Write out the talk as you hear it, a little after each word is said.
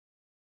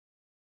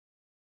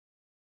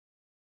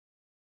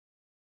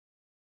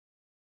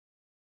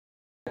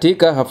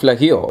Katika hafla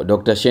hiyo,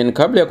 Dr. Shein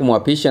kabla ya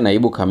kumwapisha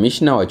naibu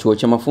kamishna wa chuo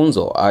cha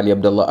mafunzo Ali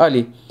Abdallah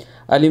Ali,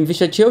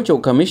 alimvisha cheo cha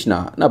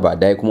ukamishna na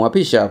baadaye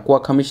kumwapisha kuwa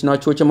kamishna wa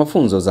chuo cha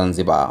mafunzo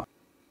Zanzibar.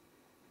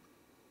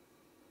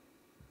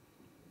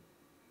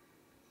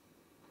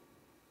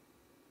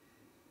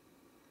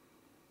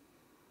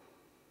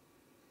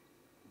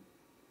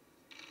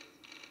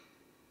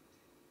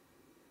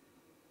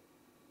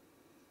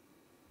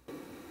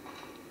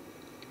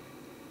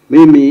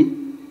 Mimi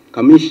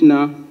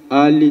Kamishna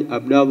Ali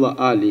Abdallah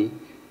Ali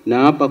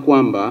naapa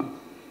kwamba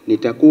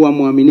nitakuwa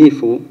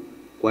mwaminifu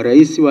kwa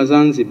Rais wa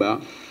Zanzibar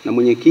na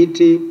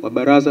Mwenyekiti wa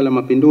Baraza la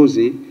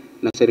Mapinduzi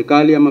na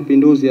Serikali ya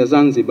Mapinduzi ya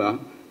Zanzibar,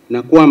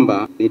 na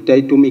kwamba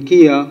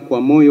nitaitumikia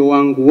kwa moyo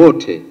wangu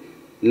wote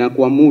na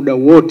kwa muda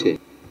wote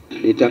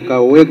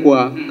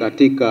nitakaowekwa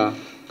katika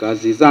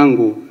kazi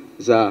zangu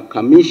za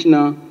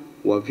kamishna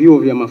wa vyuo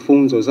vya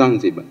mafunzo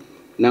Zanzibar,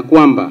 na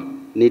kwamba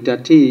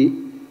nitatii,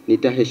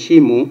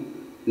 nitaheshimu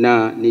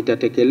na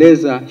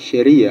nitatekeleza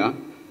sheria,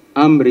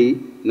 amri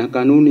na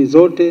kanuni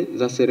zote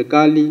za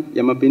Serikali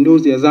ya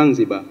Mapinduzi ya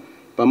Zanzibar,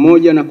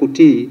 pamoja na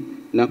kutii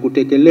na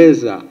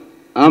kutekeleza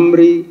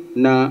amri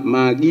na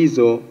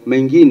maagizo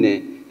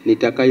mengine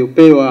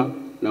nitakayopewa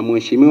na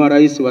Mheshimiwa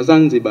Rais wa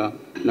Zanzibar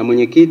na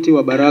Mwenyekiti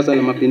wa Baraza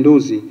la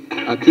Mapinduzi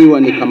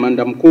akiwa ni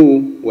kamanda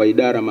mkuu wa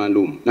idara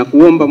maalum, na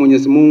kuomba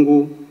Mwenyezi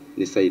Mungu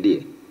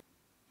nisaidie.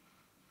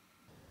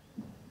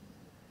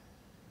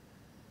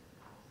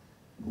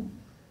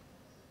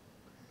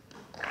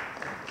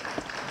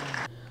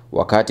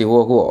 Wakati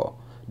huo huo,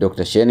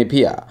 Dr. Shein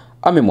pia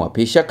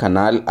amemwapisha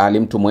Kanal Ali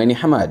Mtumweni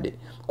Hamad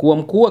kuwa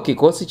mkuu wa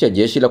kikosi cha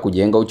jeshi la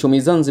kujenga uchumi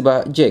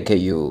Zanzibar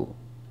JKU.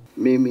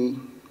 Mimi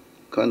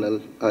Kanal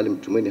Ali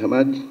Mtumweni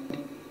Hamad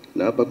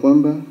naapa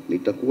kwamba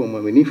nitakuwa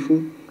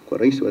mwaminifu kwa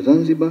Rais wa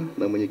Zanzibar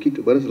na Mwenyekiti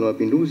wa Baraza la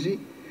Mapinduzi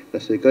na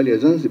Serikali ya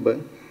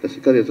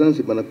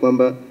Zanzibar, na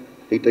kwamba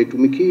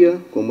nitaitumikia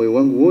kwa moyo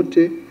wangu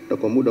wote na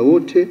kwa muda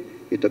wote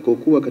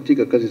nitakaokuwa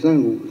katika kazi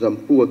zangu za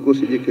mkuu wa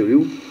kikosi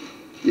JKU,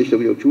 Jeshi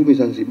la Uchumi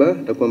Zanzibar,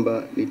 na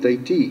kwamba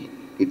nitaitii,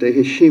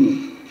 nitaiheshimu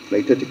na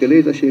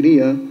nitatekeleza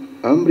sheria,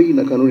 amri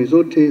na kanuni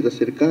zote za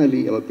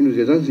Serikali ya Mapinduzi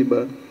ya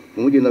Zanzibar,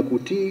 pamoja na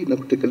kutii na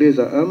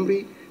kutekeleza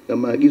amri na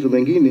maagizo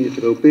mengine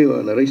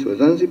yatakayopewa na Rais wa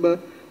Zanzibar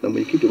na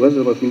Mwenyekiti wa Baraza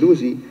la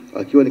Mapinduzi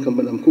akiwa ni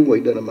kamanda mkuu wa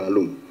idara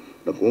maalum,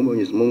 na kuomba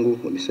Mwenyezi Mungu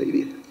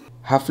unisaidie.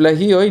 Hafla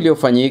hiyo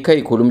iliyofanyika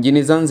Ikulu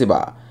mjini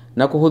Zanzibar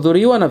na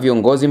kuhudhuriwa na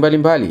viongozi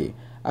mbalimbali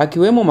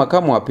akiwemo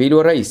makamu wa pili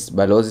wa rais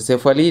Balozi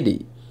Seif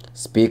Alidi,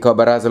 Spika wa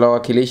Baraza la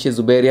Wawakilishi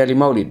Zuberi Ali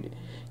Maulid,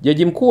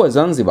 Jaji Mkuu wa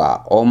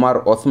Zanzibar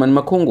Omar Othman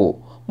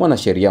Makungu,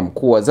 Mwanasheria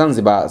Mkuu wa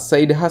Zanzibar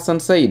Said Hassan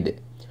Said,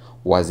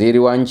 Waziri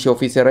wa Nchi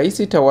Ofisi ya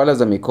Rais Tawala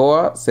za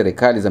Mikoa,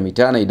 Serikali za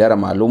Mitaa na Idara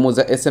Maalumu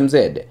za SMZ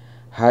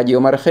Haji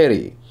Omar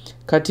Kheri,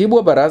 Katibu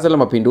wa Baraza la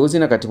Mapinduzi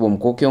na Katibu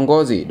Mkuu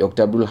Kiongozi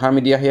Dr. Abdul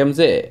Hamid Yahya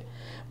Mzee,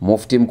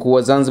 Mufti Mkuu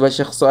wa Zanzibar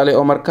Sheikh Saleh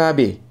Omar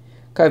Kabi,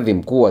 Kadhi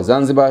Mkuu wa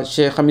Zanzibar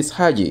Sheikh Hamis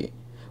Haji.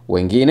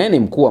 Wengine ni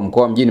Mkuu wa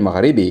Mkoa Mjini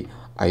Magharibi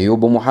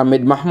Ayubu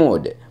Muhammad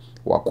Mahmud,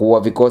 wakuu wa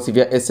vikosi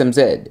vya SMZ,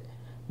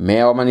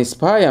 Meya wa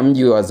Manispaa ya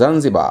Mji wa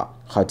Zanzibar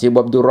Khatibu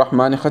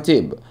Abdurrahman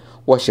Khatib,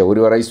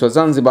 washauri wa Rais wa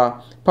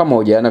Zanzibar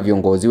pamoja na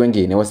viongozi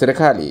wengine wa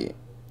serikali.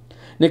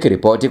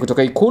 Nikiripoti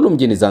kutoka Ikulu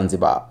mjini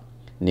Zanzibar,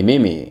 ni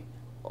mimi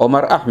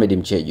Omar Ahmed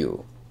Mcheju.